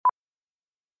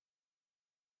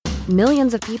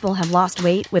Millions of people have lost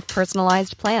weight with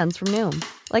personalized plans from Noom.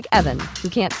 Like Evan, who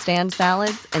can't stand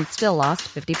salads and still lost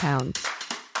 50 pounds.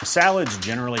 Salads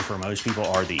generally for most people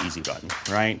are the easy button,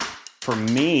 right? For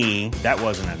me, that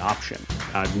wasn't an option.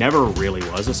 I never really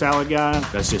was a salad guy.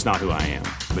 That's just not who I am.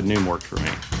 But Noom worked for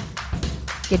me.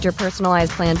 Get your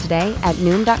personalized plan today at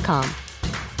Noom.com.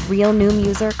 Real Noom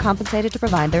user compensated to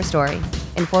provide their story.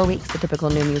 In 4 weeks, the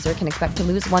typical Noom user can expect to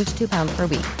lose 1 to 2 pounds per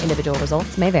week. Individual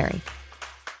results may vary.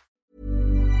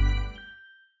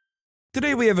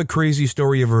 Today we have a crazy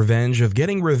story of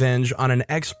getting revenge on an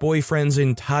ex-boyfriend's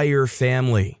entire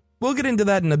family. We'll get into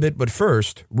that in a bit, but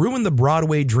first, ruin the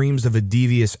Broadway dreams of a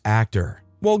devious actor.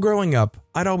 While growing up,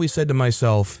 I'd always said to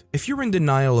myself, if you're in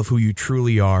denial of who you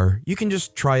truly are, you can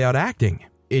just try out acting.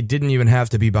 It didn't even have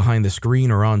to be behind the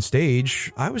screen or on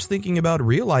stage. I was thinking about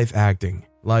real-life acting,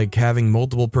 like having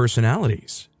multiple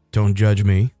personalities. Don't judge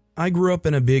me. I grew up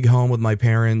in a big home with my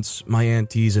parents, my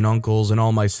aunties and uncles, and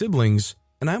all my siblings,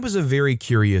 and I was a very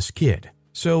curious kid.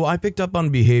 So I picked up on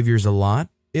behaviors a lot.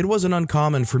 It wasn't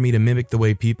uncommon for me to mimic the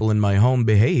way people in my home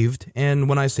behaved, and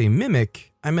when I say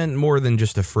mimic, I meant more than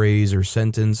just a phrase or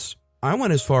sentence. I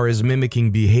went as far as mimicking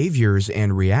behaviors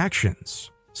and reactions.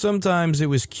 Sometimes it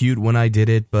was cute when I did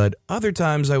it, but other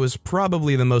times I was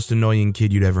probably the most annoying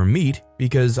kid you'd ever meet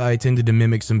because I tended to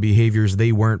mimic some behaviors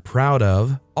they weren't proud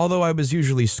of, although I was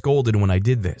usually scolded when I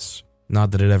did this. Not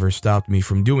that it ever stopped me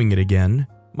from doing it again.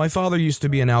 My father used to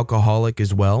be an alcoholic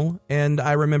as well, and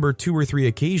I remember 2 or 3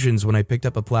 occasions when I picked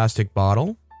up a plastic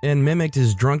bottle and mimicked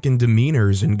his drunken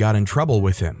demeanors and got in trouble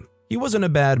with him. He wasn't a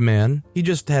bad man, he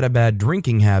just had a bad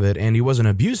drinking habit, and he wasn't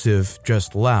abusive,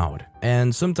 just loud,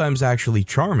 and sometimes actually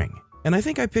charming. And I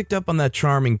think I picked up on that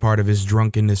charming part of his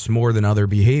drunkenness more than other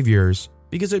behaviors,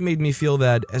 because it made me feel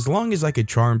that as long as I could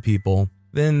charm people,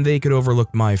 then they could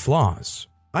overlook my flaws.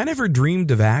 I never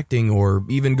dreamed of acting or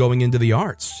even going into the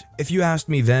arts. If you asked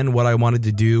me then what I wanted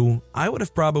to do, I would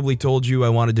have probably told you I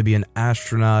wanted to be an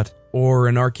astronaut or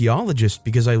an archaeologist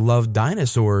because I loved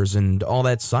dinosaurs and all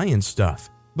that science stuff.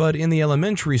 But in the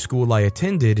elementary school I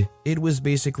attended, it was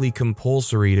basically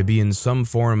compulsory to be in some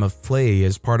form of play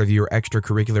as part of your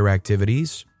extracurricular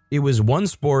activities. It was 1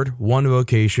 sport, 1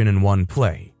 vocation, and 1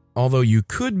 play. Although you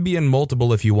could be in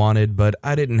multiple if you wanted, but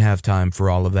I didn't have time for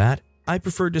all of that. I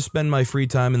preferred to spend my free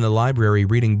time in the library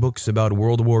reading books about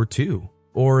World War II,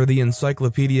 or the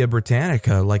Encyclopedia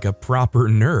Britannica like a proper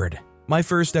nerd. My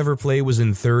first ever play was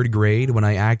in 3rd grade when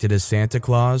I acted as Santa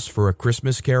Claus for A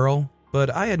Christmas Carol, but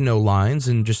I had no lines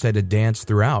and just had to dance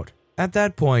throughout. At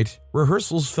that point,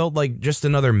 rehearsals felt like just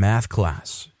another math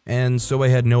class, and so I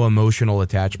had no emotional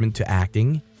attachment to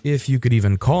acting, if you could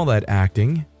even call that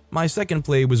acting. My second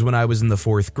play was when I was in the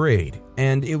 4th grade,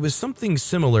 and it was something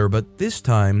similar, but this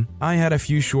time, I had a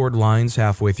few short lines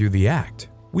halfway through the act.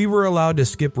 We were allowed to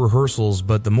skip rehearsals,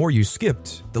 but the more you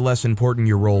skipped, the less important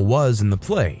your role was in the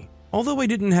play. Although I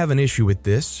didn't have an issue with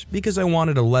this, because I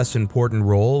wanted a less important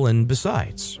role, and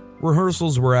besides,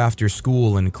 rehearsals were after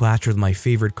school and clashed with my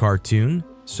favorite cartoon,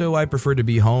 so I preferred to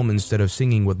be home instead of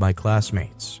singing with my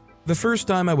classmates. The first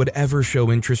time I would ever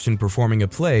show interest in performing a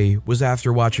play was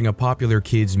after watching a popular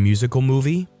kids' musical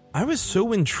movie. I was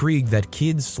so intrigued that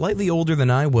kids slightly older than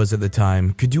I was at the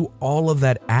time could do all of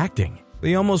that acting.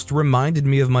 They almost reminded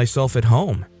me of myself at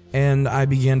home, and I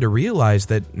began to realize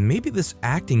that maybe this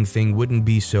acting thing wouldn't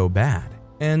be so bad.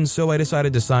 And so I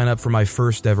decided to sign up for my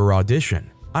first ever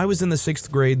audition. I was in the 6th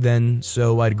grade then,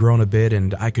 so I'd grown a bit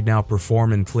and I could now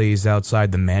perform in plays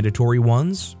outside the mandatory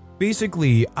ones.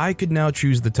 Basically, I could now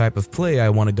choose the type of play I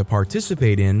wanted to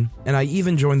participate in, and I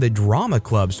even joined the drama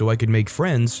club so I could make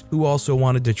friends who also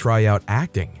wanted to try out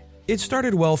acting. It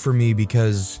started well for me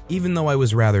because, even though I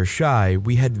was rather shy,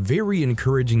 we had very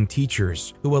encouraging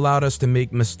teachers who allowed us to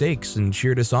make mistakes and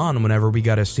cheered us on whenever we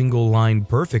got a single line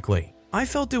perfectly. I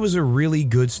felt it was a really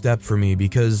good step for me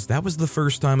because that was the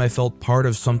first time I felt part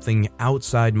of something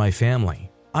outside my family.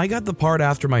 I got the part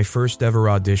after my first ever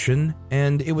audition,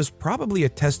 and it was probably a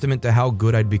testament to how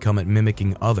good I'd become at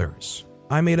mimicking others.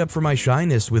 I made up for my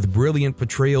shyness with brilliant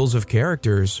portrayals of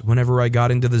characters whenever I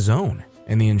got into the zone,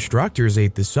 and the instructors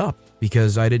ate this up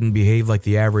because I didn't behave like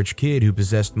the average kid who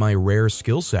possessed my rare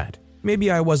skill set. Maybe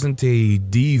I wasn't a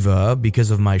diva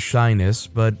because of my shyness,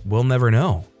 but we'll never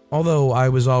know. Although I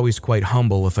was always quite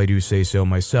humble if I do say so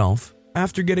myself.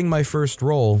 After getting my first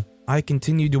role, I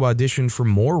continued to audition for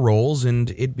more roles, and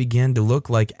it began to look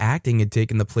like acting had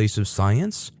taken the place of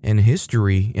science and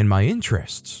history in my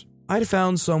interests. I'd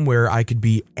found somewhere I could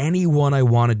be anyone I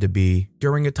wanted to be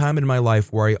during a time in my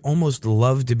life where I almost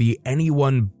loved to be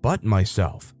anyone but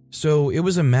myself. So it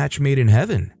was a match made in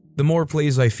heaven. The more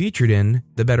plays I featured in,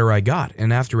 the better I got,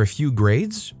 and after a few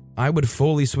grades, I would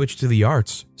fully switch to the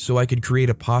arts so I could create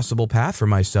a possible path for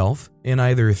myself in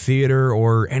either theater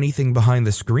or anything behind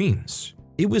the screens.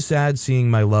 It was sad seeing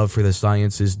my love for the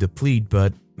sciences deplete,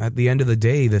 but at the end of the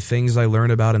day, the things I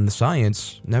learned about in the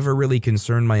science never really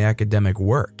concerned my academic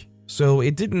work. So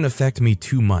it didn't affect me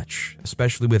too much,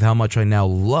 especially with how much I now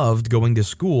loved going to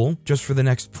school just for the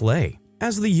next play.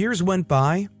 As the years went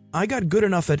by, I got good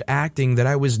enough at acting that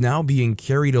I was now being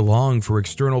carried along for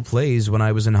external plays when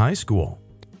I was in high school.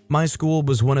 My school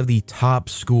was one of the top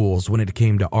schools when it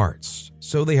came to arts,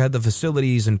 so they had the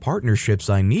facilities and partnerships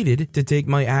I needed to take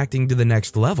my acting to the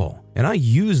next level, and I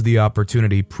used the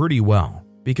opportunity pretty well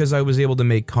because I was able to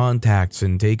make contacts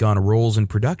and take on roles in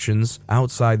productions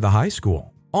outside the high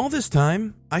school. All this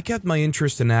time, I kept my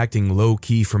interest in acting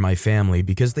low-key for my family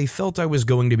because they felt I was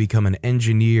going to become an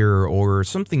engineer or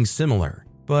something similar.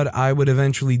 But I would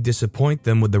eventually disappoint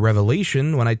them with the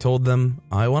revelation when I told them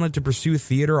I wanted to pursue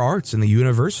theater arts in the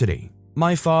university.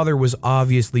 My father was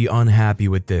obviously unhappy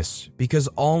with this because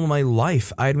all my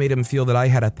life I had made him feel that I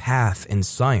had a path in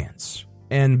science.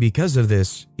 And because of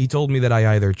this, he told me that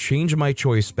I either change my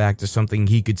choice back to something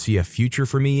he could see a future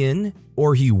for me in,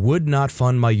 or he would not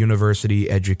fund my university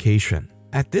education.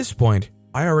 At this point,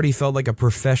 I already felt like a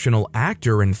professional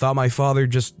actor and thought my father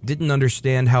just didn't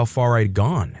understand how far I'd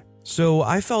gone. So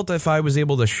I felt if I was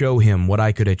able to show him what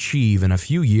I could achieve in a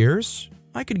few years,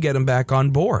 I could get him back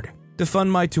on board. To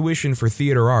fund my tuition for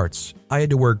theater arts, I had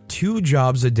to work 2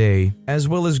 jobs a day, as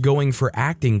well as going for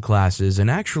acting classes and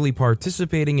actually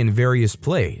participating in various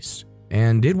plays.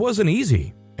 And it wasn't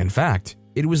easy. In fact,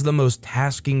 it was the most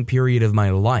tasking period of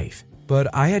my life. But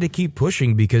I had to keep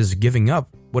pushing because giving up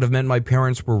would have meant my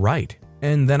parents were right.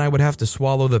 And then I would have to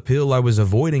swallow the pill I was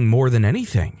avoiding more than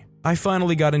anything. I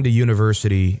finally got into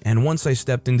university, and once I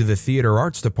stepped into the theater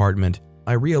arts department,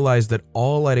 I realized that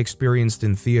all I'd experienced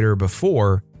in theater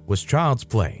before was child's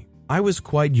play. I was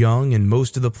quite young, and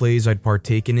most of the plays I'd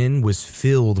partaken in was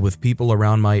filled with people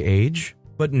around my age,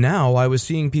 but now I was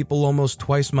seeing people almost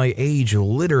twice my age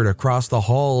littered across the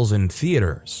halls and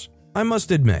theaters. I must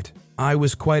admit, I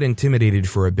was quite intimidated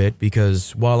for a bit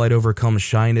because while I'd overcome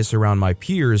shyness around my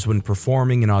peers when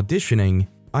performing and auditioning,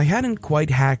 I hadn't quite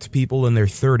hacked people in their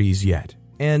 30s yet,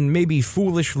 and maybe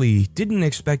foolishly didn't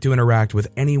expect to interact with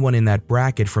anyone in that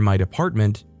bracket from my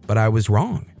department, but I was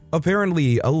wrong.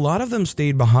 Apparently, a lot of them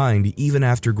stayed behind even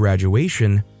after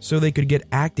graduation so they could get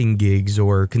acting gigs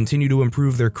or continue to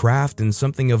improve their craft in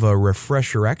something of a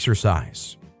refresher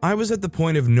exercise. I was at the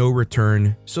point of no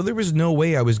return, so there was no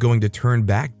way I was going to turn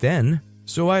back then.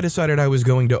 So I decided I was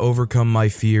going to overcome my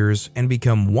fears and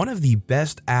become one of the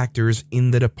best actors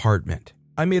in the department.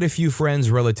 I made a few friends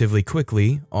relatively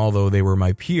quickly, although they were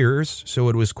my peers, so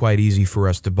it was quite easy for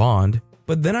us to bond.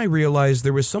 But then I realized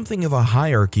there was something of a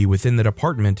hierarchy within the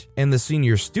department, and the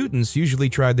senior students usually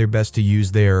tried their best to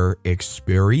use their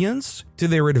experience to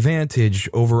their advantage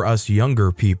over us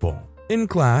younger people. In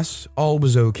class, all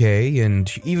was okay, and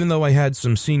even though I had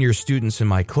some senior students in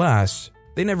my class,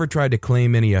 they never tried to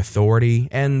claim any authority,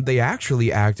 and they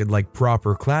actually acted like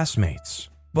proper classmates.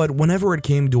 But whenever it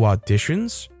came to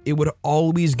auditions, it would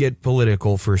always get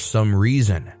political for some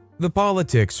reason. The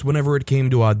politics, whenever it came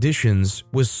to auditions,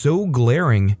 was so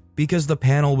glaring because the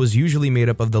panel was usually made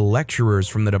up of the lecturers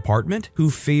from the department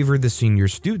who favored the senior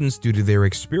students due to their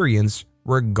experience,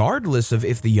 regardless of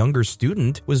if the younger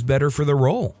student was better for the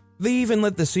role. They even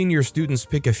let the senior students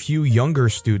pick a few younger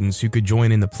students who could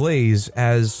join in the plays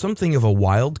as something of a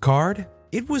wild card.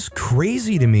 It was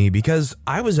crazy to me because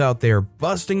I was out there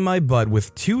busting my butt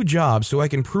with 2 jobs so I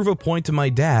can prove a point to my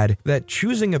dad that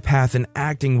choosing a path in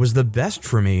acting was the best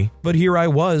for me. But here I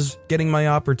was, getting my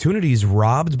opportunities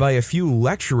robbed by a few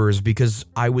lecturers because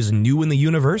I was new in the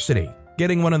university.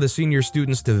 Getting one of the senior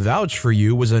students to vouch for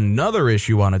you was another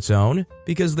issue on its own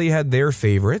because they had their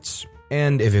favorites.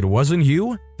 And if it wasn't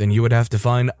you, then you would have to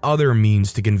find other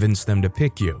means to convince them to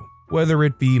pick you. Whether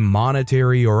it be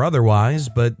monetary or otherwise,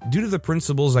 but due to the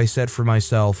principles I set for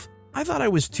myself, I thought I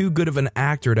was too good of an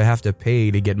actor to have to pay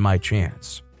to get my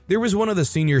chance. There was one of the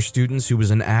senior students who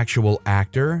was an actual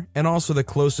actor, and also the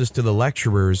closest to the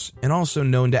lecturers, and also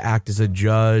known to act as a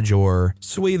judge or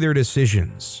sway their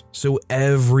decisions. So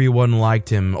everyone liked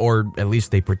him, or at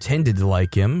least they pretended to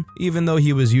like him, even though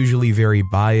he was usually very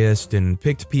biased and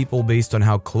picked people based on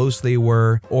how close they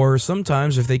were, or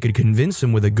sometimes if they could convince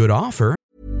him with a good offer.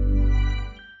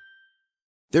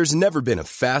 There's never been a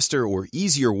faster or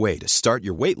easier way to start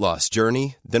your weight loss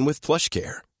journey than with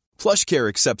PlushCare. PlushCare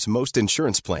accepts most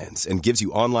insurance plans and gives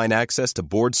you online access to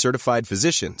board-certified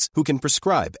physicians who can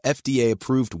prescribe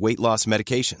FDA-approved weight loss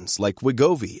medications like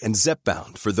Wegovy and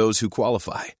Zepbound for those who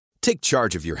qualify. Take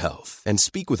charge of your health and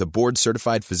speak with a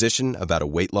board-certified physician about a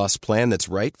weight loss plan that's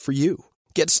right for you.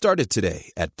 Get started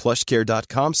today at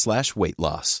plushcare.com/weight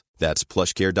loss. That's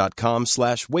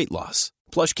plushcare.com/weight loss.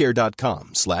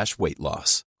 plushcare.com/weight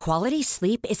loss. Quality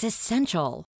sleep is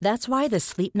essential. That's why the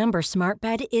Sleep Number Smart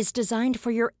Bed is designed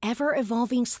for your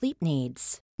ever-evolving sleep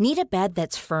needs. Need a bed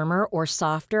that's firmer or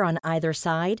softer on either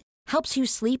side? Helps you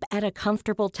sleep at a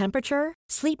comfortable temperature?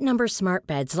 Sleep Number Smart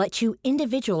Beds let you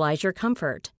individualize your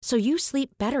comfort, so you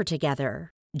sleep better together.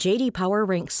 J.D. Power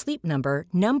ranks Sleep Number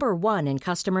number 1 in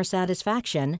customer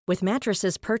satisfaction with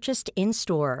mattresses purchased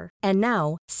in-store. And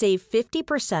now, save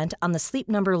 50% on the Sleep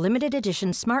Number Limited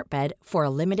Edition Smart Bed for a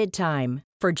limited time.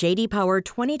 For J.D. Power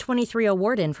 2023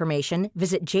 award information,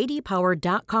 visit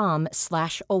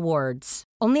jdpower.com/awards.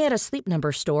 Only at a Sleep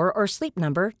Number store or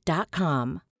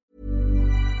sleepnumber.com.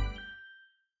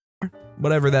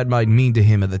 Whatever that might mean to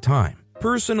him at the time.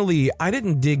 Personally, I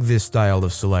didn't dig this style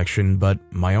of selection, but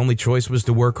my only choice was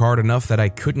to work hard enough that I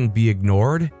couldn't be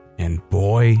ignored. And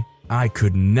boy, I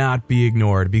could not be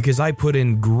ignored because I put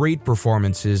in great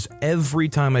performances every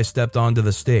time I stepped onto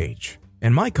the stage.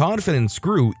 And my confidence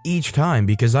grew each time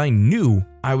because I knew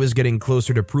I was getting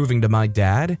closer to proving to my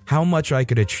dad how much I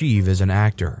could achieve as an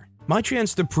actor. My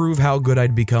chance to prove how good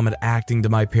I'd become at acting to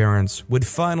my parents would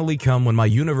finally come when my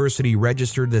university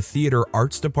registered the theater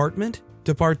arts department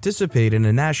to participate in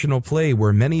a national play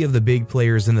where many of the big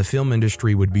players in the film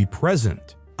industry would be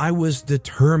present. I was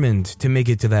determined to make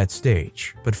it to that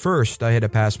stage, but first I had to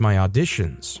pass my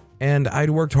auditions, and I'd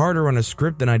worked harder on a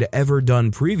script than I'd ever done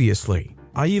previously.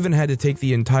 I even had to take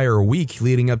the entire week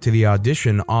leading up to the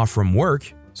audition off from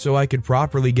work so I could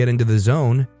properly get into the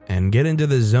zone, and get into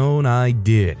the zone I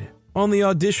did. On the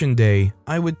audition day,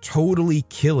 I would totally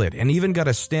kill it and even got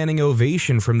a standing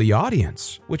ovation from the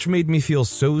audience, which made me feel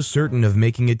so certain of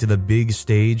making it to the big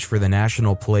stage for the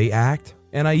National Play Act.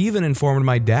 And I even informed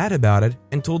my dad about it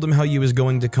and told him how he was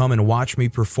going to come and watch me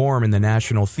perform in the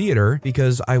National Theater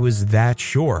because I was that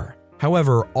sure.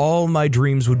 However, all my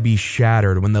dreams would be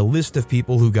shattered when the list of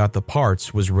people who got the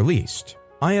parts was released.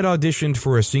 I had auditioned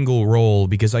for a single role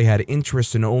because I had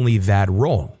interest in only that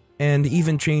role, and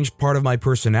even changed part of my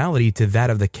personality to that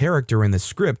of the character in the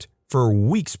script for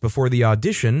weeks before the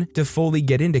audition to fully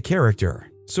get into character.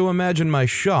 So imagine my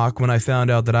shock when I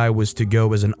found out that I was to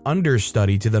go as an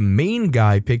understudy to the main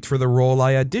guy picked for the role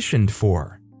I auditioned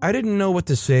for. I didn't know what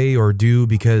to say or do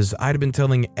because I'd been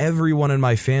telling everyone in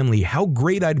my family how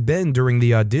great I'd been during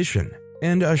the audition,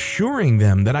 and assuring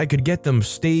them that I could get them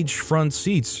stage front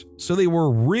seats, so they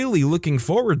were really looking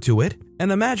forward to it.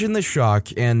 And imagine the shock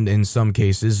and, in some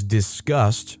cases,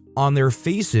 disgust on their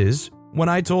faces when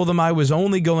I told them I was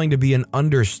only going to be an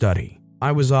understudy.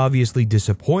 I was obviously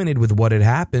disappointed with what had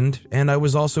happened, and I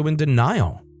was also in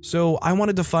denial. So I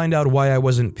wanted to find out why I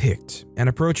wasn't picked, and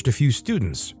approached a few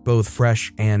students, both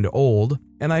fresh and old,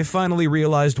 and I finally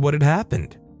realized what had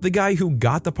happened. The guy who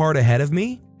got the part ahead of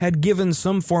me had given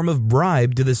some form of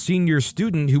bribe to the senior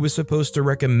student who was supposed to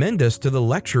recommend us to the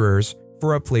lecturers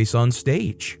for a place on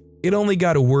stage. It only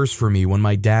got worse for me when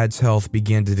my dad's health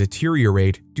began to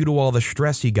deteriorate due to all the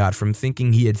stress he got from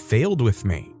thinking he had failed with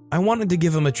me. I wanted to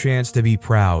give him a chance to be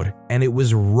proud, and it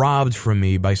was robbed from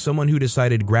me by someone who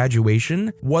decided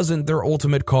graduation wasn't their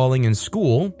ultimate calling in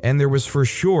school, and there was for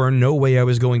sure no way I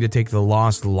was going to take the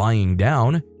loss lying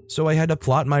down, so I had to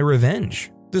plot my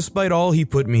revenge. Despite all he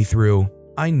put me through,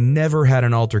 I never had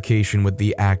an altercation with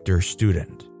the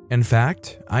actor-student. In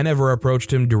fact, I never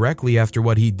approached him directly after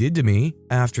what he did to me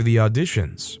after the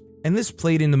auditions. And this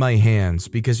played into my hands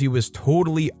because he was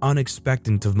totally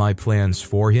unexpectant of my plans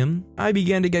for him. I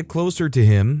began to get closer to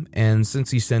him, and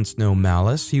since he sensed no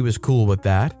malice, he was cool with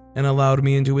that and allowed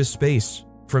me into his space.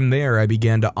 From there, I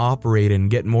began to operate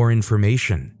and get more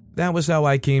information. That was how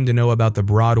I came to know about the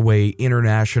Broadway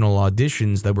international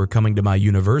auditions that were coming to my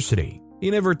university. He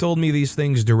never told me these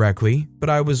things directly, but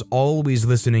I was always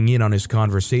listening in on his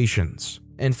conversations,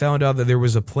 and found out that there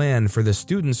was a plan for the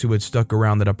students who had stuck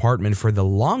around the department for the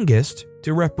longest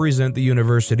to represent the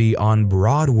university on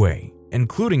Broadway,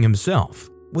 including himself.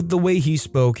 With the way he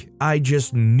spoke, I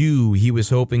just knew he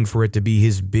was hoping for it to be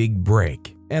his big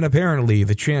break. And apparently,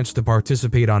 the chance to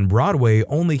participate on Broadway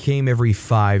only came every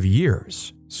 5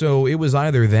 years. So it was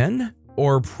either then,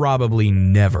 or probably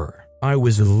never. I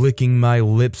was licking my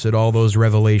lips at all those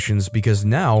revelations because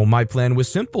now my plan was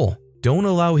simple. Don't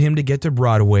allow him to get to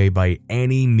Broadway by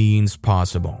any means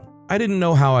possible. I didn't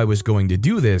know how I was going to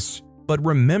do this, but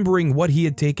remembering what he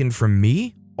had taken from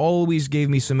me always gave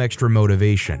me some extra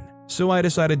motivation. So I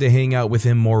decided to hang out with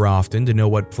him more often to know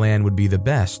what plan would be the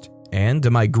best. And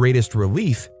to my greatest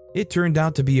relief, it turned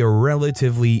out to be a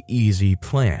relatively easy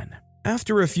plan.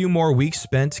 After a few more weeks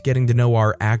spent getting to know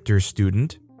our actor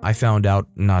student, I found out,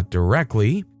 not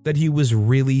directly, that he was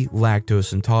really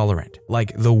lactose intolerant,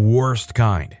 like the worst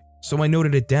kind. So I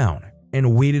noted it down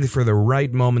and waited for the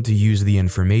right moment to use the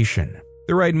information.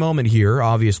 The right moment here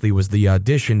obviously was the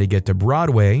audition to get to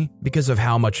Broadway because of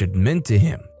how much it meant to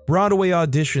him. Broadway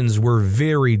auditions were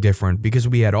very different because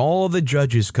we had all the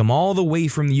judges come all the way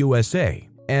from the USA,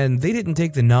 and they didn't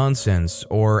take the nonsense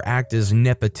or act as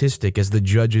nepotistic as the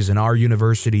judges in our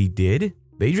university did.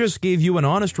 They just gave you an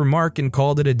honest remark and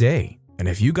called it a day. And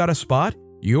if you got a spot,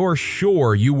 you're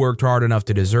sure you worked hard enough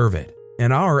to deserve it.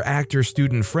 And our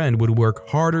actor-student friend would work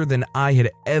harder than I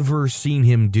had ever seen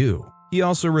him do. He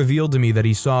also revealed to me that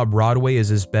he saw Broadway as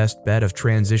his best bet of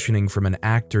transitioning from an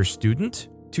actor-student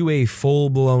to a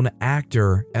full-blown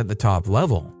actor at the top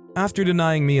level. After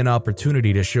denying me an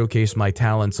opportunity to showcase my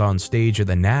talents on stage at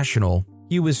the National,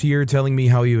 he was here telling me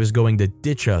how he was going to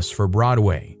ditch us for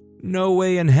Broadway. No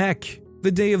way in heck.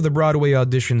 The day of the Broadway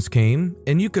auditions came,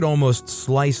 and you could almost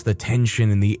slice the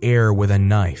tension in the air with a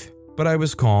knife. But I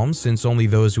was calm since only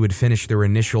those who had finished their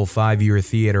initial 5-year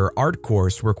theater art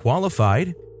course were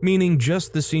qualified, meaning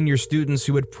just the senior students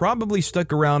who had probably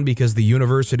stuck around because the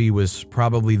university was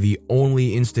probably the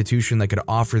only institution that could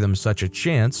offer them such a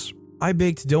chance. I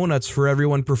baked donuts for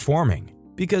everyone performing,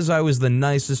 because I was the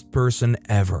nicest person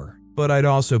ever. But I'd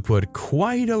also put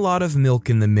quite a lot of milk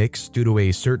in the mix due to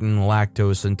a certain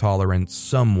lactose-intolerant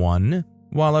someone.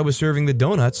 While I was serving the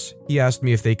donuts, he asked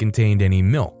me if they contained any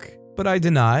milk, but I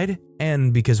denied,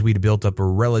 and because we'd built up a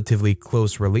relatively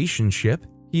close relationship,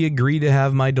 he agreed to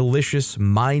have my delicious,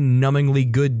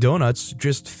 mind-numbingly good donuts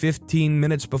just 15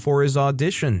 minutes before his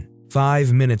audition.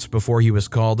 5 minutes before he was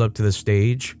called up to the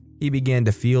stage, he began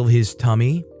to feel his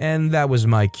tummy, and that was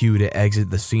my cue to exit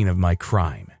the scene of my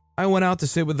crime. I went out to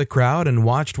sit with the crowd and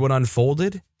watched what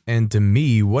unfolded, and to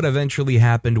me, what eventually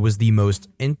happened was the most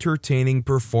entertaining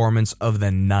performance of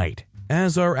the night.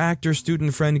 As our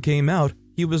actor-student friend came out,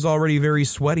 he was already very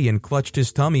sweaty and clutched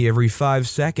his tummy every 5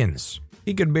 seconds.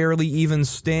 He could barely even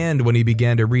stand when he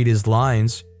began to read his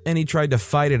lines, and he tried to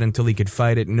fight it until he could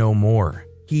fight it no more.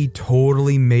 He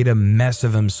totally made a mess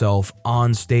of himself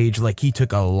on stage like he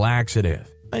took a laxative.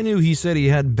 I knew he said he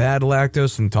had bad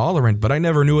lactose intolerant, but I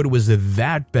never knew it was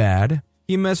that bad.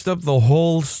 He messed up the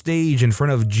whole stage in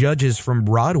front of judges from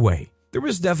Broadway. There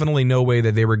was definitely no way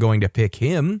that they were going to pick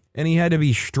him, and he had to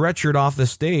be stretchered off the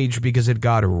stage because it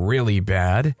got really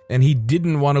bad, and he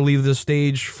didn't want to leave the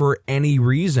stage for any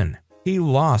reason. He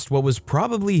lost what was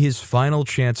probably his final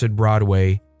chance at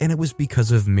Broadway, and it was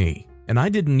because of me. And I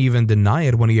didn't even deny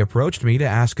it when he approached me to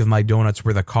ask if my donuts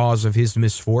were the cause of his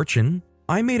misfortune.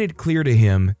 I made it clear to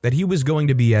him that he was going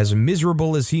to be as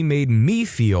miserable as he made me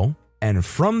feel, and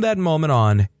from that moment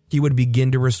on, he would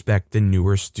begin to respect the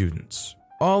newer students.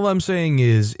 All I'm saying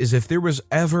is if there was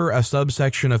ever a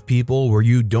subsection of people where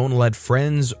you don't let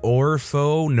friends or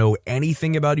foe know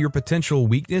anything about your potential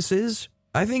weaknesses,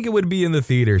 I think it would be in the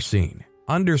theater scene.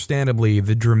 Understandably,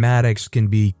 the dramatics can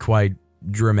be quite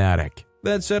dramatic.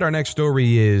 That said, our next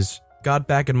story is, got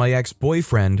back at my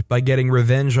ex-boyfriend by getting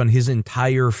revenge on his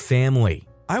entire family.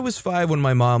 I was 5 when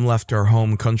my mom left our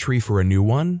home country for a new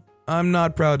one. I'm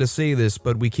not proud to say this,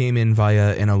 but we came in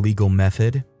via an illegal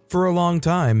method. For a long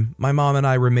time, my mom and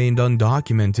I remained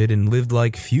undocumented and lived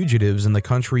like fugitives in the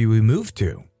country we moved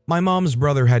to. My mom's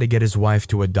brother had to get his wife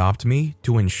to adopt me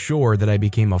to ensure that I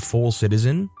became a full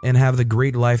citizen and have the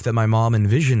great life that my mom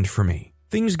envisioned for me.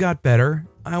 Things got better.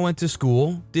 I went to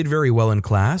school, did very well in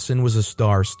class, and was a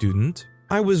star student.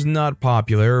 I was not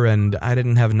popular and I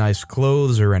didn't have nice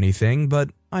clothes or anything, but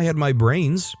I had my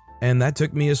brains, and that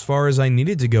took me as far as I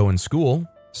needed to go in school.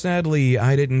 Sadly,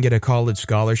 I didn't get a college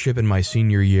scholarship in my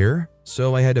senior year,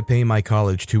 so I had to pay my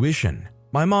college tuition.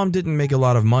 My mom didn't make a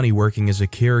lot of money working as a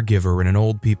caregiver in an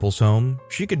old people's home.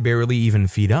 She could barely even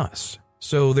feed us,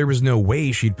 so there was no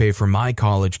way she'd pay for my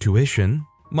college tuition.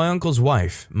 My uncle's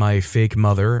wife, my fake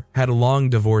mother, had long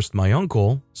divorced my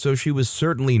uncle, so she was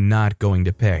certainly not going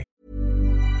to pay.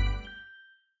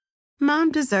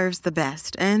 Mom deserves the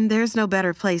best, and there's no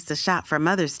better place to shop for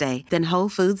Mother's Day than Whole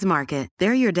Foods Market.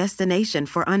 They're your destination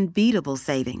for unbeatable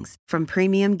savings, from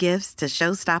premium gifts to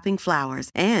show-stopping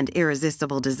flowers and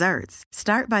irresistible desserts.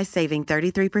 Start by saving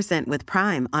 33% with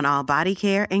Prime on all body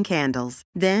care and candles.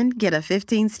 Then get a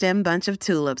 15-stem bunch of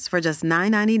tulips for just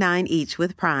 $9.99 each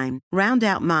with Prime. Round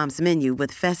out Mom's menu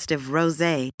with festive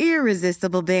rosé,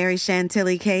 irresistible berry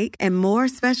chantilly cake, and more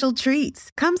special treats.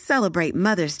 Come celebrate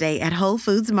Mother's Day at Whole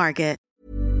Foods Market.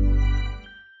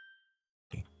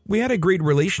 We had a great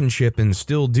relationship and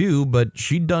still do, but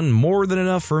she'd done more than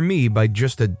enough for me by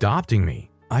just adopting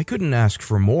me. I couldn't ask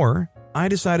for more. I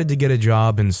decided to get a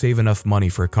job and save enough money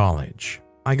for college.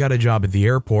 I got a job at the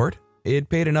airport. It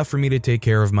paid enough for me to take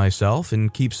care of myself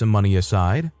and keep some money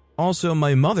aside. Also,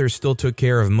 my mother still took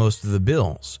care of most of the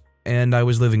bills, and I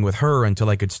was living with her until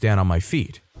I could stand on my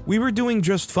feet. We were doing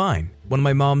just fine when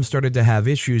my mom started to have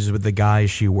issues with the guys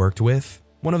she worked with.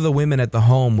 One of the women at the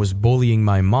home was bullying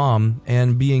my mom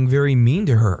and being very mean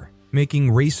to her, making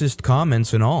racist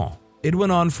comments and all. It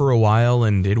went on for a while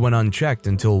and it went unchecked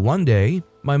until one day,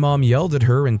 my mom yelled at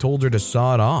her and told her to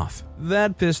saw it off.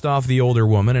 That pissed off the older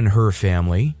woman and her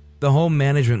family. The home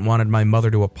management wanted my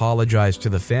mother to apologize to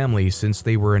the family since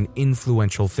they were an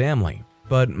influential family,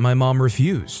 but my mom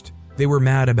refused. They were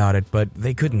mad about it, but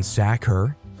they couldn't sack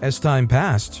her. As time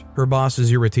passed, her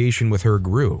boss's irritation with her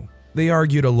grew. They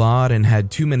argued a lot and had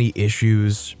too many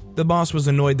issues. The boss was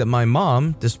annoyed that my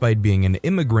mom, despite being an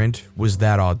immigrant, was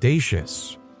that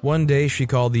audacious. One day she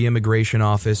called the immigration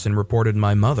office and reported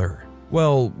my mother.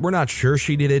 Well, we're not sure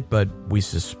she did it, but we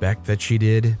suspect that she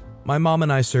did. My mom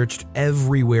and I searched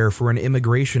everywhere for an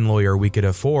immigration lawyer we could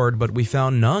afford, but we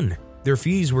found none. Their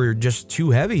fees were just too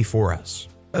heavy for us.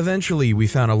 Eventually, we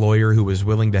found a lawyer who was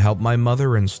willing to help my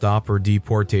mother and stop her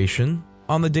deportation.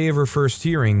 On the day of her first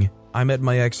hearing, I met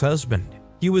my ex-husband.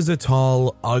 He was a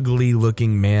tall,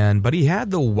 ugly-looking man, but he had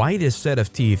the whitest set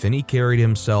of teeth and he carried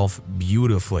himself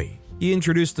beautifully. He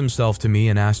introduced himself to me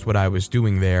and asked what I was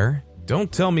doing there.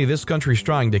 "Don't tell me this country's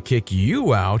trying to kick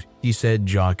you out," he said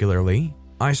jocularly.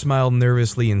 I smiled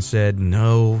nervously and said,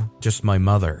 "No, just my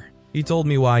mother." He told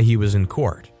me why he was in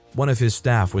court. One of his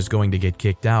staff was going to get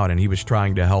kicked out and he was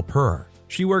trying to help her.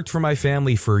 She worked for my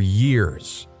family for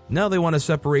years. Now they want to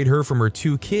separate her from her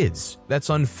 2 kids. That's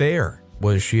unfair.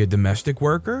 Was she a domestic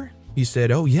worker? He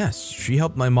said, "Oh yes, she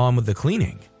helped my mom with the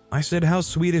cleaning." I said, "How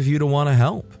sweet of you to want to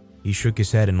help." He shook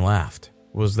his head and laughed.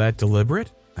 "Was that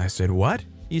deliberate?" I said, "What?"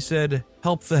 He said,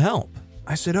 "Help the help."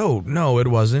 I said, "Oh, no, it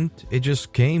wasn't. It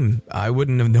just came. I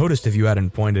wouldn't have noticed if you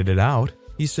hadn't pointed it out."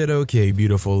 He said, "Okay,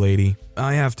 beautiful lady.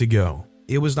 I have to go.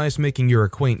 It was nice making your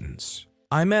acquaintance."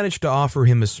 I managed to offer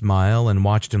him a smile and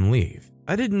watched him leave.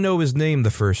 I didn't know his name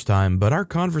the first time, but our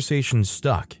conversation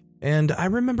stuck, and I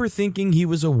remember thinking he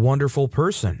was a wonderful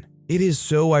person. It is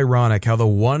so ironic how the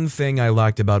one thing I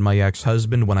liked about my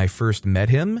ex-husband when I first met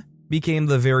him became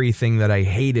the very thing that I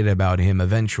hated about him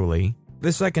eventually.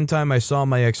 The second time I saw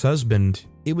my ex-husband,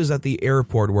 it was at the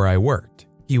airport where I worked.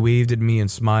 He waved at me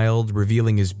and smiled,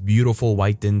 revealing his beautiful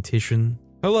white dentition.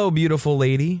 "Hello, beautiful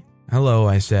lady." "Hello,"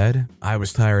 I said. I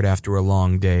was tired after a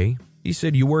long day. He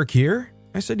said, "You work here?"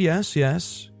 I said,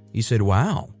 yes. He said,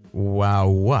 "Wow." "Wow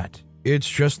what?" "It's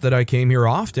just that I came here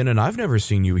often and I've never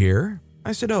seen you here."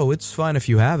 I said, "Oh, it's fine if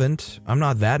you haven't. I'm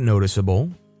not that noticeable."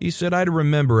 He said, "I'd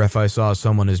remember if I saw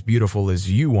someone as beautiful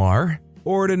as you are."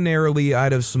 Ordinarily,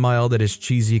 I'd have smiled at his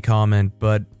cheesy comment,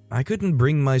 but I couldn't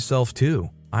bring myself to.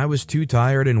 I was too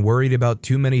tired and worried about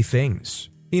too many things.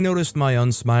 He noticed my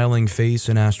unsmiling face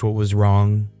and asked what was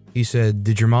wrong. He said,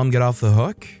 "Did your mom get off the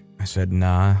hook?" I said,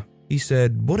 "Nah." He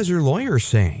said, "What is her lawyer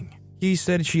saying?" He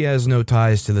said she has no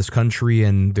ties to this country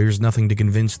and there's nothing to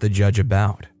convince the judge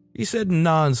about. He said,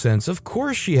 "Nonsense, of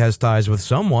course she has ties with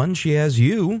someone, she has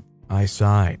you." I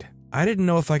sighed. I didn't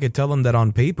know if I could tell him that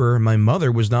on paper, my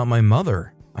mother was not my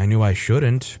mother. I knew I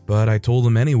shouldn't, but I told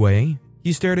him anyway.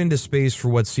 He stared into space for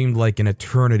what seemed like an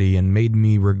eternity and made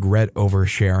me regret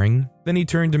oversharing. Then he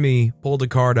turned to me, pulled a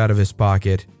card out of his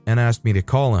pocket, and asked me to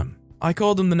call him. I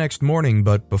called him the next morning,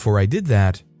 but before I did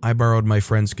that, I borrowed my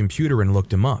friend's computer and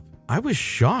looked him up. I was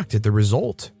shocked at the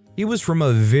result. He was from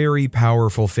a very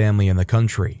powerful family in the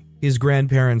country. His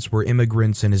grandparents were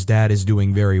immigrants and his dad is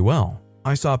doing very well.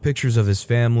 I saw pictures of his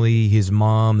family, his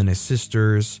mom, and his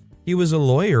sisters. He was a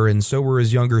lawyer and so were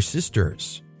his younger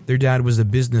sisters. Their dad was a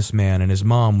businessman and his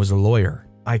mom was a lawyer.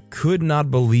 I could not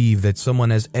believe that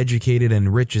someone as educated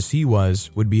and rich as he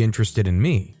was would be interested in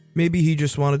me. Maybe he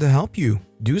just wanted to help you,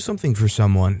 do something for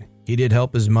someone. He did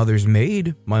help his mother's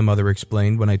maid, my mother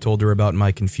explained when I told her about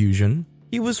my confusion.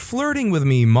 He was flirting with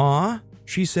me, Ma.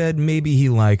 She said, "Maybe he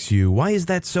likes you. Why is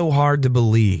that so hard to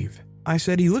believe?" I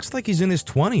said, "He looks like he's in his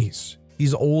 20s.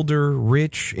 He's older,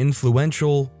 rich,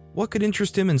 influential. What could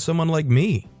interest him in someone like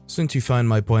me? Since you find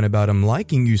my point about him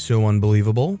liking you so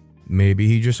unbelievable, maybe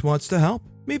he just wants to help.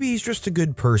 Maybe he's just a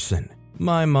good person."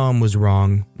 My mom was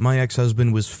wrong. My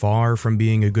ex-husband was far from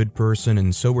being a good person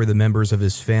and so were the members of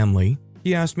his family.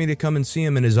 He asked me to come and see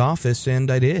him in his office and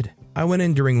I did. I went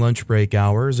in during lunch break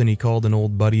hours and he called an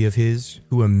old buddy of his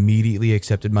who immediately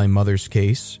accepted my mother's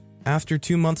case. After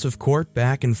 2 months of court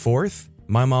back and forth,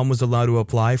 my mom was allowed to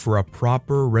apply for a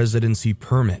proper residency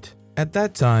permit. At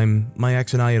that time, my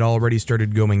ex and I had already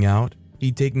started going out.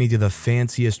 He'd take me to the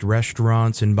fanciest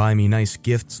restaurants and buy me nice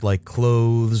gifts like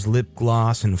clothes, lip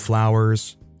gloss, and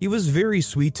flowers. He was very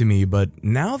sweet to me, but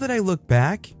now that I look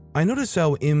back, I notice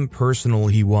how impersonal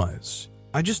he was.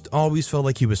 I just always felt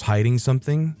like he was hiding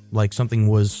something, like something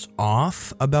was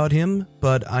off about him,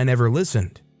 but I never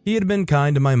listened. He had been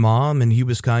kind to my mom and he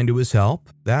was kind to his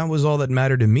help. That was all that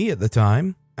mattered to me at the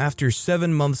time. After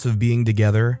 7 months of being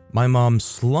together, my mom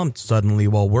slumped suddenly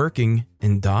while working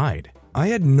and died. I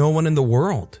had no one in the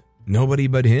world, nobody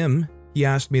but him. He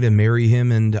asked me to marry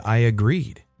him and I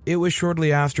agreed. It was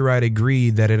shortly after I'd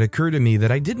agreed that it occurred to me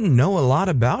that I didn't know a lot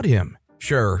about him.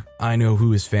 Sure, I know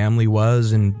who his family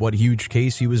was and what huge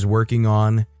case he was working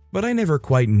on, but I never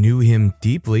quite knew him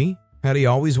deeply. Had he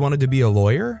always wanted to be a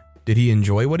lawyer? Did he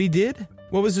enjoy what he did?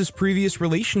 What was his previous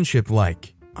relationship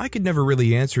like? I could never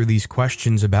really answer these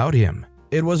questions about him.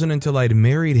 It wasn't until I'd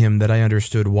married him that I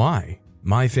understood why.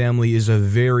 My family is a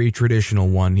very traditional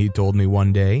one, he told me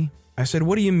one day. I said,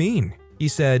 what do you mean? He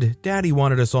said, Daddy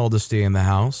wanted us all to stay in the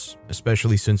house,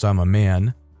 especially since I'm a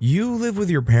man. You live with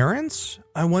your parents?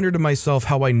 I wondered to myself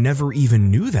how I never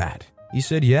even knew that. He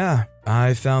said, yeah,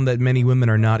 I found that many women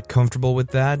are not comfortable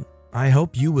with that. I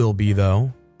hope you will be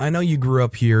though. I know you grew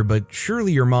up here, but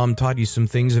surely your mom taught you some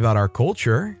things about our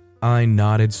culture. I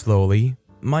nodded slowly.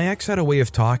 My ex had a way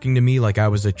of talking to me like I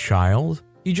was a child.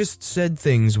 He just said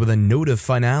things with a note of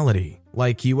finality,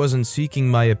 like he wasn't seeking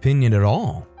my opinion at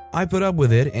all. I put up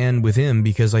with it and with him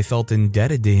because I felt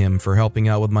indebted to him for helping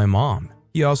out with my mom.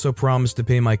 He also promised to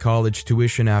pay my college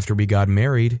tuition after we got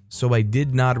married, so I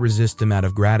did not resist him out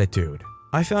of gratitude.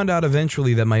 I found out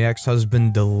eventually that my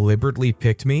ex-husband deliberately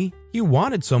picked me. He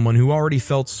wanted someone who already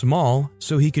felt small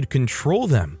so he could control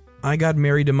them. I got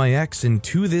married to my ex and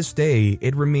to this day,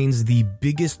 it remains the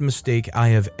biggest mistake I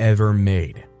have ever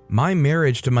made. My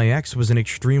marriage to my ex was an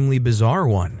extremely bizarre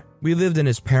one. We lived in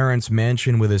his parents'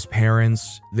 mansion with his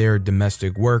parents, their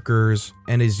domestic workers,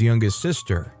 and his youngest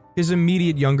sister. His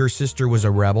immediate younger sister was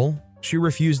a rebel. She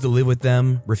refused to live with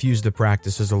them, refused to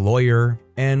practice as a lawyer,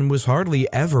 and was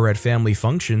hardly ever at family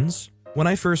functions. When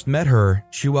I first met her,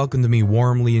 she welcomed me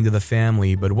warmly into the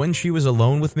family, but when she was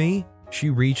alone with me, she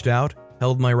reached out,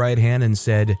 held my right hand, and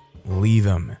said, "Leave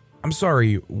him." I'm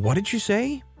sorry, what did you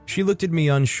say? She looked at me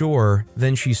unsure,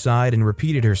 then she sighed and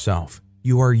repeated herself.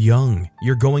 You are young.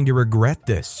 You're going to regret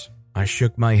this. I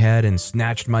shook my head and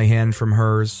snatched my hand from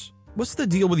hers. What's the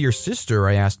deal with your sister?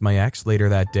 I asked my ex later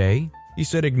that day. He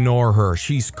said, ignore her.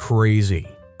 She's crazy.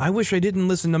 I wish I didn't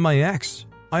listen to my ex.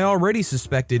 I already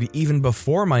suspected even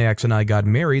before my ex and I got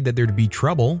married that there'd be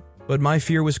trouble, but my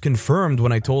fear was confirmed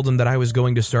when I told him that I was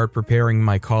going to start preparing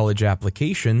my college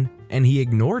application, and he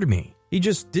ignored me. He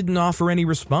just didn't offer any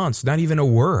response, not even a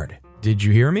word. Did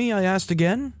you hear me? I asked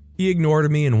again. He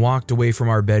ignored me and walked away from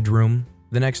our bedroom.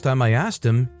 The next time I asked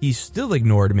him, he still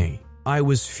ignored me. I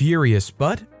was furious,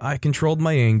 but I controlled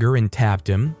my anger and tapped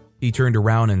him. He turned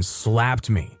around and slapped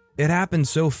me. It happened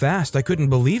so fast I couldn't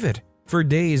believe it. For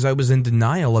days I was in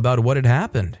denial about what had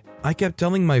happened. I kept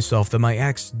telling myself that my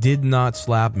ex did not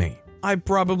slap me. I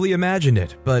probably imagined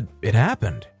it, but it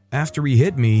happened. After he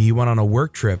hit me, he went on a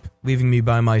work trip, leaving me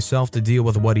by myself to deal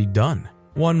with what he'd done.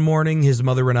 One morning, his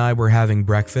mother and I were having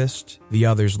breakfast, the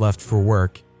others left for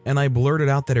work, and I blurted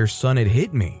out that her son had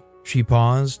hit me. She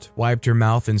paused, wiped her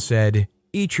mouth, and said,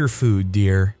 "Eat your food,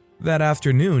 dear." That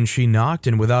afternoon, she knocked,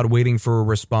 and without waiting for a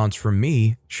response from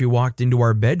me, she walked into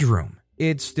our bedroom.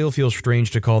 It still feels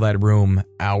strange to call that room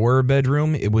our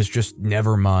bedroom. It was just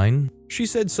never mine. She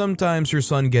said sometimes her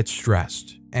son gets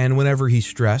stressed, and whenever he's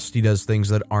stressed, he does things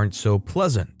that aren't so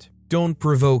pleasant. Don't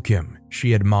provoke him,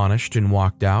 she admonished and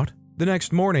walked out. The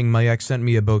next morning, my ex sent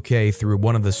me a bouquet through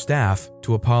one of the staff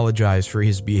to apologize for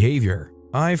his behavior.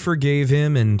 I forgave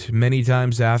him, and many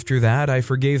times after that, I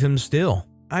forgave him still.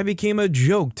 I became a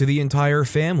joke to the entire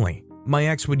family. My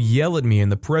ex would yell at me in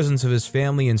the presence of his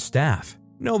family and staff.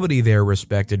 Nobody there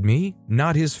respected me,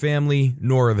 not his family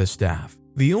nor the staff.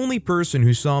 The only person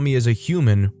who saw me as a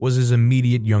human was his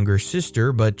immediate younger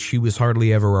sister, but she was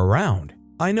hardly ever around.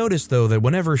 I noticed though that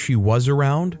whenever she was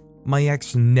around, my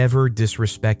ex never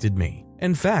disrespected me.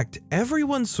 In fact,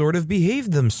 everyone sort of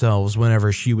behaved themselves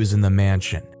whenever she was in the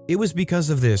mansion. It was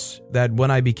because of this that when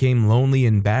I became lonely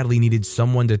and badly needed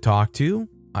someone to talk to,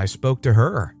 I spoke to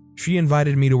her. She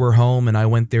invited me to her home and I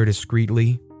went there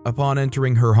discreetly. Upon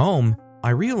entering her home,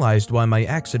 I realized why my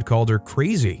ex had called her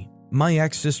crazy. My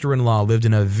ex-sister-in-law lived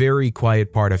in a very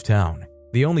quiet part of town.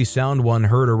 The only sound one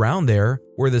heard around there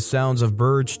were the sounds of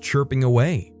birds chirping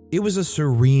away. It was a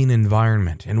serene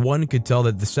environment, and one could tell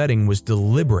that the setting was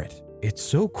deliberate. It's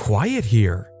so quiet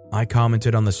here, I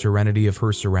commented on the serenity of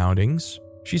her surroundings.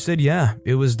 She said, yeah,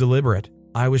 it was deliberate.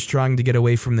 I was trying to get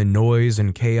away from the noise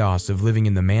and chaos of living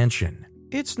in the mansion.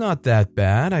 "It's not that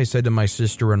bad," I said to my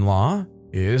sister-in-law.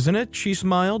 "Isn't it?" She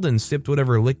smiled and sipped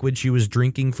whatever liquid she was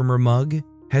drinking from her mug.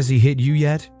 "Has he hit you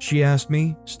yet?" she asked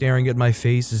me, staring at my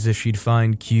face as if she'd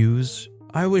find cues.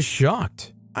 I was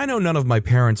shocked. I know none of my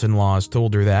parents-in-laws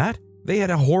told her that. They had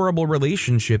a horrible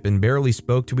relationship and barely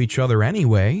spoke to each other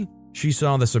anyway. She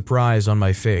saw the surprise on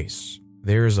my face.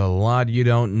 "There's a lot you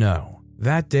don't know."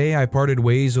 That day, I parted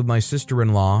ways with my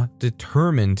sister-in-law,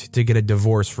 determined to get a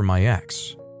divorce from my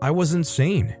ex. I was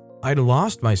insane. I'd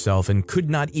lost myself and could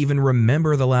not even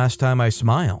remember the last time I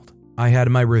smiled. I had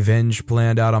my revenge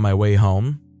planned out on my way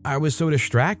home. I was so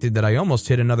distracted that I almost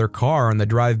hit another car on the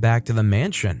drive back to the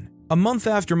mansion. A month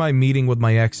after my meeting with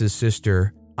my ex's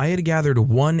sister, I had gathered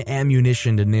one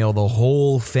ammunition to nail the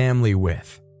whole family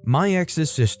with. My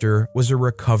ex's sister was a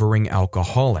recovering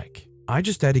alcoholic. I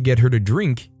just had to get her to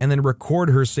drink and then record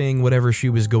her saying whatever she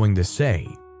was going to say.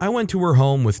 I went to her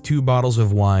home with 2 bottles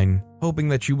of wine, hoping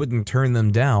that she wouldn't turn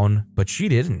them down, but she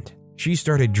didn't. She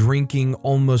started drinking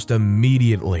almost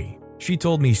immediately. She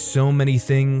told me so many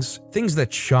things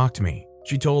that shocked me.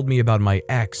 She told me about my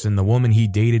ex and the woman he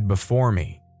dated before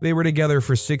me. They were together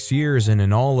for 6 years, and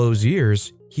in all those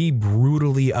years, he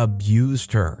brutally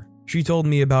abused her. She told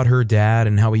me about her dad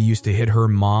and how he used to hit her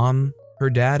mom. Her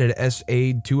dad had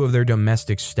SA'd 2 of their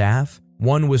domestic staff.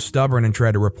 One was stubborn and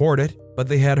tried to report it, but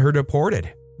they had her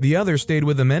deported. The other stayed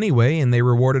with him anyway, and they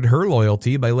rewarded her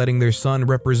loyalty by letting their son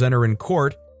represent her in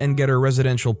court and get her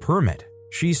residential permit.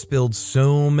 She spilled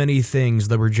so many things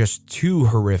that were just too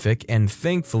horrific, and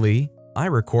thankfully, I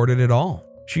recorded it all.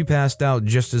 She passed out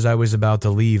just as I was about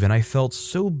to leave, and I felt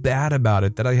so bad about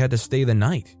it that I had to stay the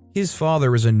night. His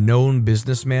father is a known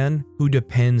businessman who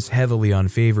depends heavily on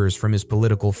favors from his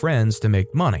political friends to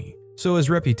make money, so his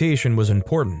reputation was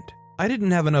important. I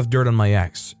didn't have enough dirt on my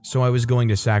ex, so I was going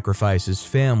to sacrifice his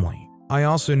family. I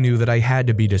also knew that I had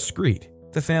to be discreet.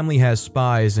 The family has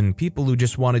spies and people who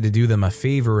just wanted to do them a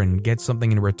favor and get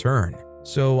something in return,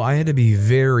 so I had to be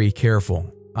very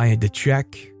careful. I had to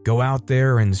check, go out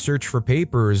there and search for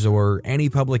papers or any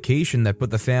publication that put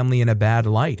the family in a bad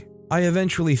light. I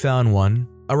eventually found one,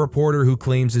 a reporter who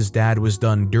claims his dad was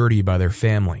done dirty by their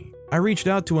family. I reached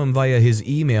out to him via his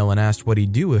email and asked what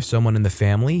he'd do if someone in the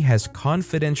family has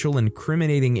confidential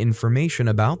incriminating information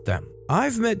about them.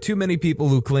 I've met too many people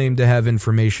who claim to have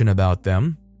information about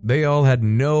them. They all had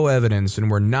no evidence and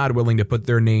were not willing to put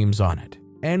their names on it.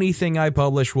 Anything I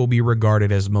publish will be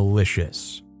regarded as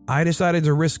malicious. I decided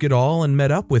to risk it all and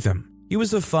met up with him. He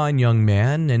was a fine young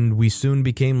man, and we soon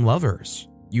became lovers,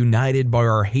 united by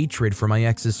our hatred for my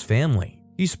ex's family.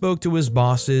 He spoke to his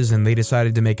bosses and they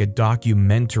decided to make a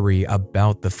documentary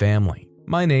about the family.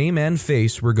 My name and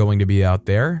face were going to be out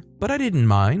there, but I didn't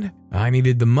mind. I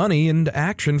needed the money and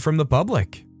action from the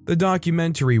public. The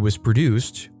documentary was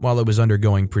produced. While it was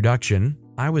undergoing production,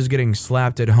 I was getting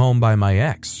slapped at home by my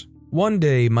ex. One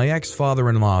day, my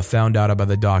ex-father-in-law found out about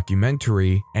the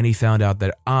documentary and he found out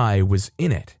that I was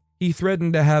in it. He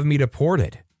threatened to have me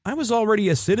deported. I was already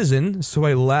a citizen, so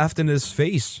I laughed in his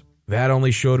face. That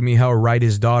only showed me how right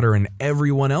his daughter and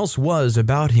everyone else was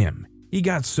about him. He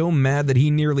got so mad that he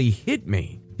nearly hit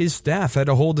me. His staff had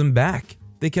to hold him back.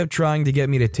 They kept trying to get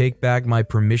me to take back my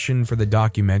permission for the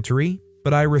documentary,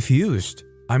 but I refused.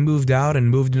 I moved out and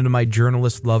moved into my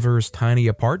journalist lover's tiny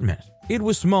apartment. It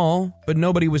was small, but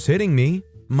nobody was hitting me.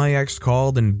 My ex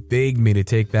called and begged me to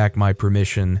take back my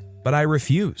permission, but I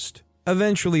refused.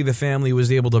 Eventually, the family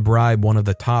was able to bribe one of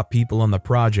the top people on the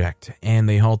project, and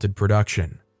they halted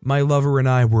production. My lover and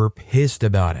I were pissed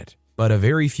about it, but a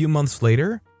very few months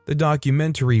later, the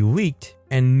documentary leaked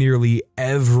and nearly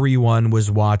everyone was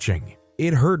watching.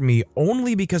 It hurt me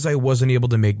only because I wasn't able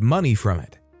to make money from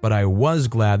it, but I was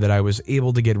glad that I was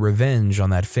able to get revenge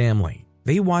on that family.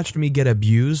 They watched me get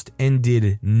abused and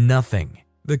did nothing.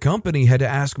 The company had to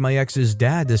ask my ex's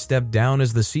dad to step down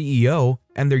as the CEO,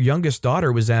 and their youngest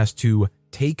daughter was asked to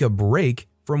take a break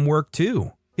from work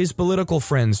too. His political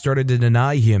friends started to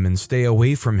deny him and stay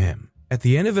away from him. At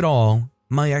the end of it all,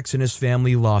 my ex and his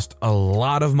family lost a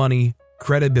lot of money,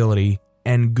 credibility,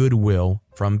 and goodwill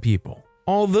from people.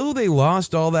 Although they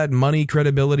lost all that money,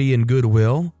 credibility, and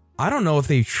goodwill, I don't know if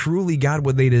they truly got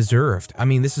what they deserved. I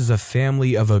mean, this is a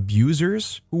family of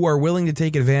abusers who are willing to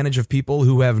take advantage of people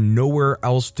who have nowhere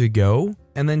else to go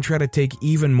and then try to take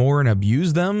even more and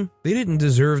abuse them. They didn't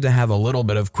deserve to have a little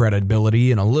bit of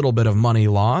credibility and a little bit of money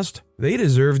lost. They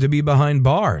deserve to be behind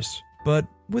bars. But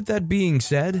with that being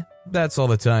said, that's all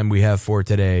the time we have for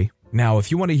today. Now,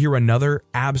 if you want to hear another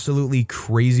absolutely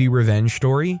crazy revenge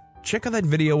story, check out that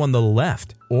video on the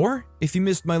left. Or if you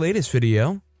missed my latest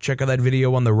video, check out that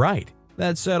video on the right.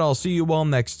 That said, I'll see you all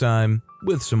next time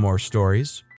with some more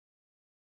stories.